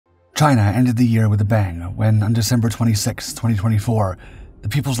China ended the year with a bang when, on December 26, 2024, the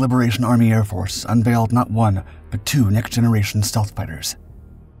People's Liberation Army Air Force unveiled not one, but two next-generation stealth fighters.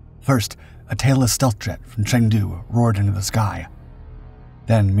 First, a tailless stealth jet from Chengdu roared into the sky.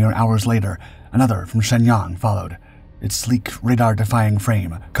 Then, mere hours later, another from Shenyang followed, its sleek, radar-defying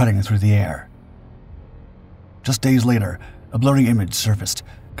frame cutting through the air. Just days later, a blurry image surfaced,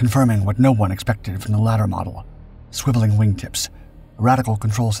 confirming what no one expected from the latter model: Swiveling Wingtips, a radical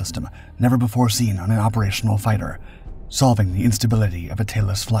control system never before seen on an operational fighter, solving the instability of a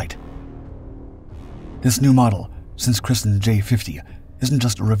tailless flight. This new model, since christened J-50, isn't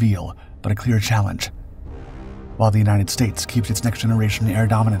just a reveal, but a clear challenge. While the United States keeps its next-generation air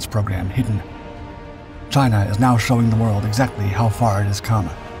dominance program hidden, China is now showing the world exactly how far it has come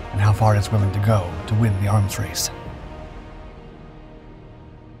and how far it's willing to go to win the arms race.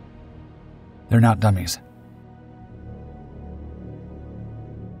 They're not dummies.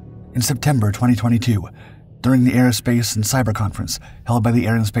 In September 2022, during the Aerospace and Cyber Conference held by the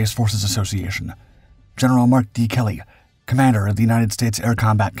Air and Space Forces Association, General Mark D. Kelly, commander of the United States Air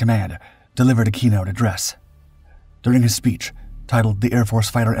Combat Command, delivered a keynote address. During his speech, titled The Air Force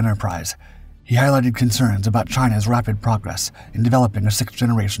Fighter Enterprise, he highlighted concerns about China's rapid progress in developing a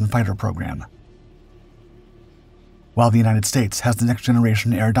sixth-generation fighter program. While the United States has the Next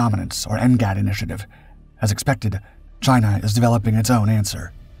Generation Air Dominance, or NGAD initiative, as expected, China is developing its own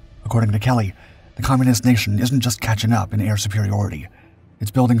answer. According to Kelly, the communist nation isn't just catching up in air superiority, it's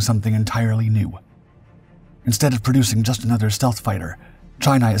building something entirely new. Instead of producing just another stealth fighter,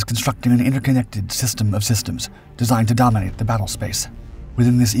 China is constructing an interconnected system of systems designed to dominate the battle space.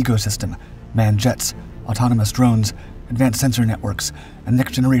 Within this ecosystem, manned jets, autonomous drones, advanced sensor networks, and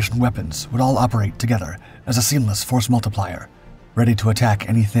next-generation weapons would all operate together as a seamless force multiplier, ready to attack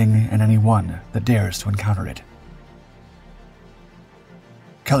anything and anyone that dares to encounter it.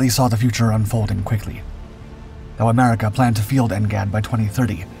 Kelly saw the future unfolding quickly. Though America planned to field NGAD by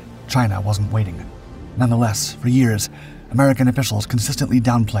 2030, China wasn't waiting. Nonetheless, for years, American officials consistently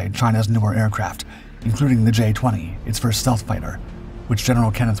downplayed China's newer aircraft, including the J-20, its first stealth fighter, which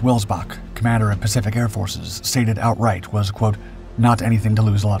General Kenneth Wilsbach, commander of Pacific Air Forces, stated outright was, quote, not anything to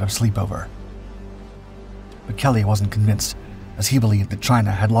lose a lot of sleep over. But Kelly wasn't convinced, as he believed that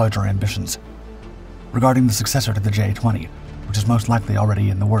China had larger ambitions. Regarding the successor to the J-20, which is most likely already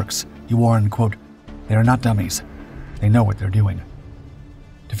in the works, he warned, quote, they are not dummies. They know what they're doing.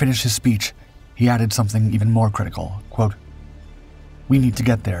 To finish his speech, he added something even more critical, quote, we need to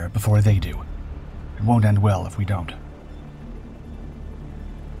get there before they do. It won't end well if we don't.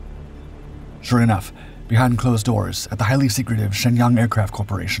 Sure enough, behind closed doors at the highly secretive Shenyang Aircraft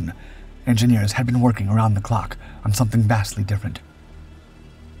Corporation, engineers had been working around the clock on something vastly different.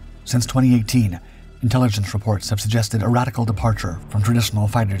 Since 2018, intelligence reports have suggested a radical departure from traditional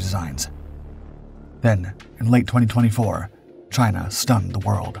fighter designs. Then, in late 2024, China stunned the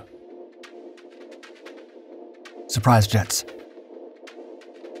world. Surprise jets.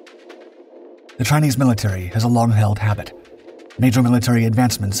 The Chinese military has a long-held habit. Major military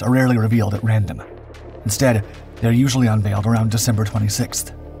advancements are rarely revealed at random. Instead, they're usually unveiled around December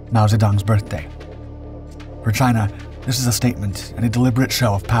 26th, Mao Zedong's birthday. For China, this is a statement and a deliberate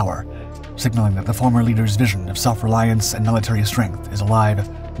show of power, signaling that the former leader's vision of self-reliance and military strength is alive,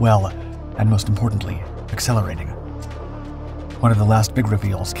 well, and most importantly, accelerating. One of the last big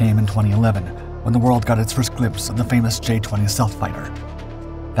reveals came in 2011, when the world got its first glimpse of the famous J-20 stealth fighter.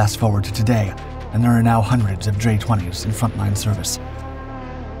 Fast forward to today, and there are now hundreds of J-20s in frontline service.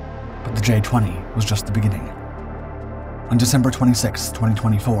 But the J-20 was just the beginning. On December 26,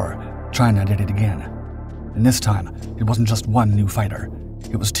 2024, China did it again. And this time, it wasn't just one new fighter.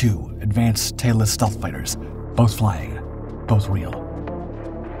 It was two advanced tailless stealth fighters, both flying, both real.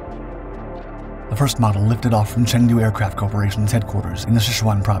 The first model lifted off from Chengdu Aircraft Corporation's headquarters in the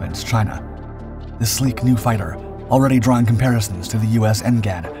Sichuan province, China. This sleek new fighter, already drawing comparisons to the US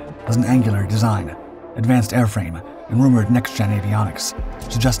NGAD, has an angular design, advanced airframe, and rumored next-gen avionics,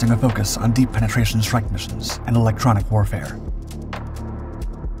 suggesting a focus on deep penetration strike missions and electronic warfare.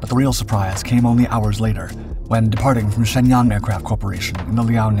 But the real surprise came only hours later, when, departing from Shenyang Aircraft Corporation in the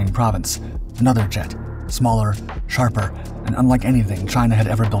Liaoning province, another jet, smaller, sharper, and unlike anything China had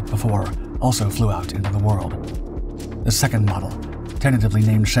ever built before, also flew out into the world. The second model, tentatively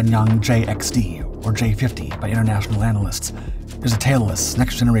named Shenyang JXD, or J-50 by international analysts, is a tailless,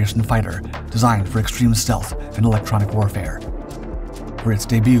 next-generation fighter designed for extreme stealth and electronic warfare. For its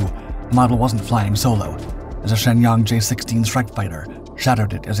debut, the model wasn't flying solo, as a Shenyang J-16 strike fighter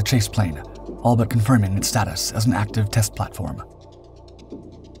shadowed it as a chase plane, all but confirming its status as an active test platform.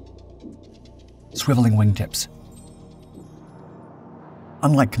 Swiveling Wingtips.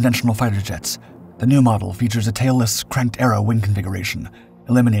 Unlike conventional fighter jets, the new model features a tailless, cranked arrow wing configuration,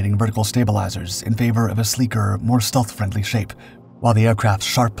 eliminating vertical stabilizers in favor of a sleeker, more stealth-friendly shape, while the aircraft's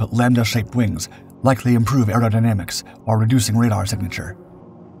sharp, lambda-shaped wings likely improve aerodynamics while reducing radar signature.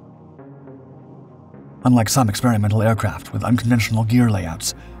 Unlike some experimental aircraft with unconventional gear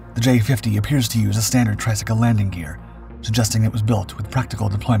layouts, the J-50 appears to use a standard tricycle landing gear, suggesting it was built with practical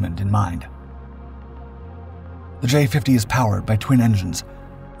deployment in mind. The J-50 is powered by twin engines.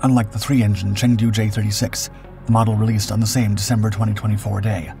 Unlike the three-engine Chengdu J-36, the model released on the same December 2024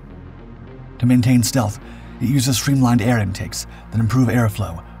 day. To maintain stealth, it uses streamlined air intakes that improve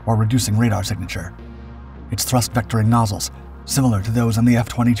airflow while reducing radar signature. Its thrust vectoring nozzles, similar to those on the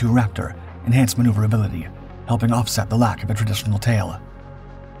F-22 Raptor, enhance maneuverability, helping offset the lack of a traditional tail.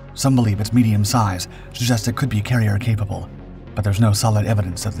 Some believe its medium size suggests it could be carrier-capable, but there's no solid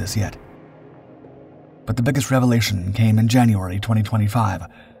evidence of this yet. But the biggest revelation came in January 2025,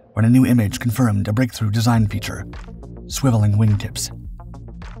 when a new image confirmed a breakthrough design feature: swiveling wingtips.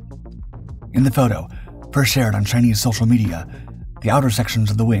 In the photo, first shared on Chinese social media, the outer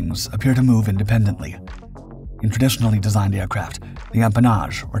sections of the wings appear to move independently. In traditionally designed aircraft, the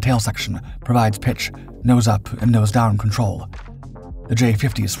empennage, or tail section, provides pitch, nose-up and nose-down control. The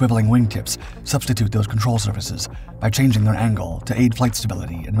J-50's swiveling wingtips substitute those control surfaces by changing their angle to aid flight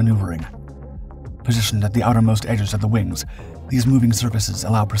stability and maneuvering. Positioned at the outermost edges of the wings, these moving surfaces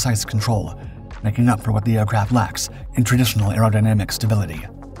allow precise control, making up for what the aircraft lacks in traditional aerodynamic stability.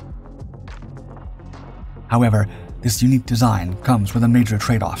 However, this unique design comes with a major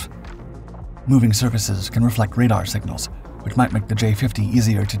trade-off. Moving surfaces can reflect radar signals, which might make the J-50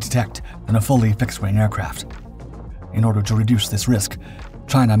 easier to detect than a fully fixed-wing aircraft. In order to reduce this risk,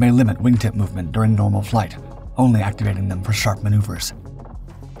 China may limit wingtip movement during normal flight, only activating them for sharp maneuvers.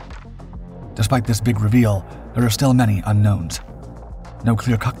 Despite this big reveal, there are still many unknowns. No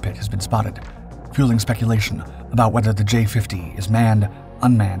clear cockpit has been spotted, fueling speculation about whether the J-50 is manned,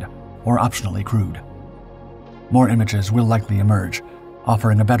 unmanned, or optionally crewed. More images will likely emerge,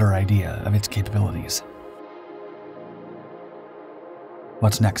 offering a better idea of its capabilities.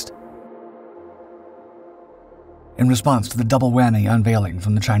 What's next? In response to the double whammy unveiling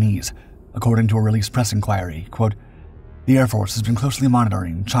from the Chinese, according to a released press inquiry, quote, "The Air Force has been closely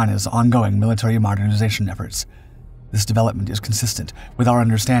monitoring China's ongoing military modernization efforts. This development is consistent with our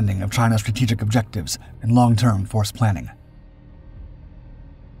understanding of China's strategic objectives and long-term force planning."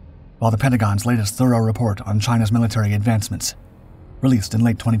 While the Pentagon's latest thorough report on China's military advancements, released in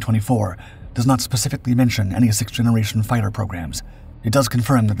late 2024, does not specifically mention any sixth-generation fighter programs, it does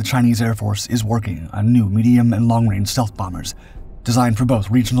confirm that the Chinese Air Force is working on new medium and long-range stealth bombers, designed for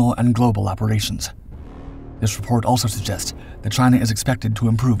both regional and global operations. This report also suggests that China is expected to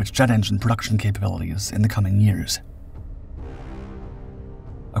improve its jet engine production capabilities in the coming years.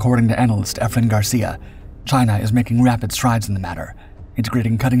 According to analyst Efren Garcia, China is making rapid strides in the matter,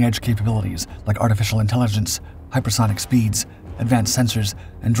 integrating cutting-edge capabilities like artificial intelligence, hypersonic speeds, advanced sensors,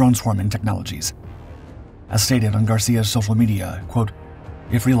 and drone swarming technologies. As stated on Garcia's social media, quote,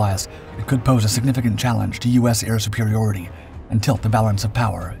 "If realized, it could pose a significant challenge to U.S. air superiority and tilt the balance of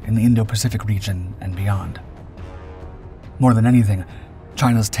power in the Indo-Pacific region and beyond." More than anything,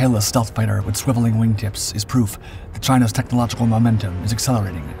 China's tailless stealth fighter with swiveling wingtips is proof that China's technological momentum is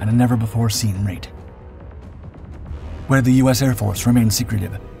accelerating at a never-before-seen rate. Where the U.S. Air Force remains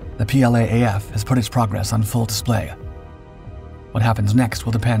secretive, the PLAAF has put its progress on full display. What happens next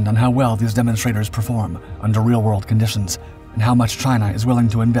will depend on how well these demonstrators perform under real-world conditions and how much China is willing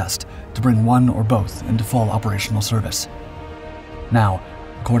to invest to bring one or both into full operational service. Now,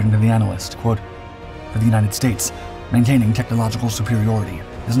 according to the analyst, quote, "For the United States, maintaining technological superiority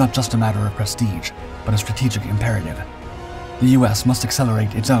is not just a matter of prestige, but a strategic imperative. The U.S. must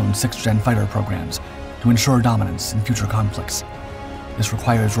accelerate its own sixth-gen fighter programs to ensure dominance in future conflicts. This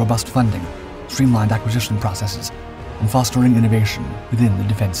requires robust funding, streamlined acquisition processes, and fostering innovation within the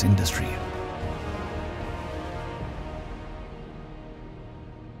defense industry."